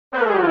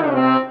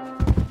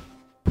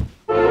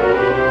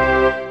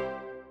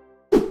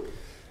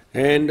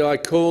And I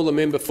call the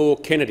member for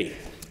Kennedy.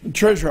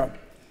 Treasurer,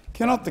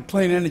 cannot the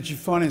Clean Energy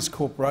Finance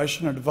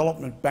Corporation, a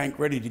development bank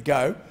ready to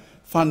go,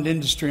 fund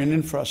industry and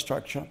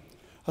infrastructure?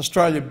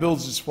 Australia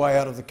builds its way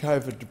out of the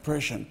COVID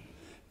depression.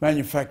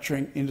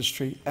 Manufacturing,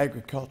 industry,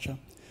 agriculture.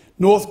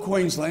 North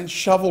Queensland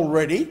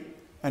shovel-ready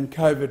and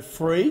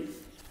COVID-free.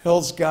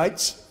 Hells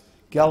Gates,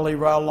 Galilee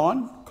Rail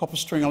Line, copper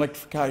string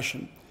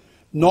electrification.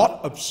 Not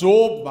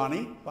absorb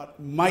money, but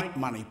make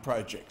money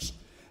projects.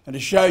 And to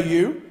show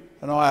you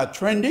and I are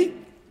trendy,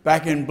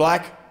 back in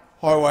black,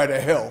 highway to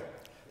hell.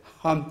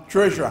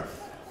 Treasurer,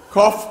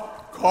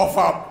 cough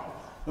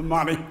up the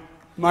money,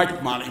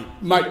 make money,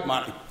 make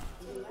money.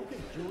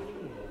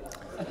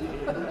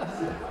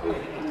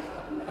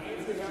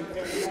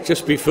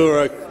 Just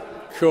before I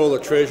call the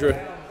Treasurer,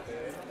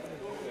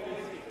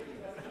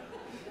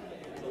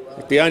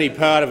 the only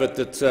part of it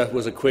that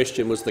was a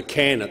question was the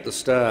can at the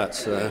start.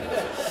 So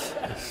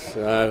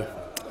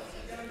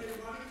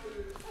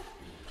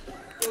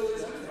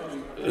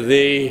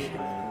the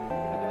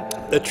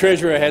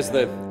Treasurer has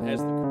the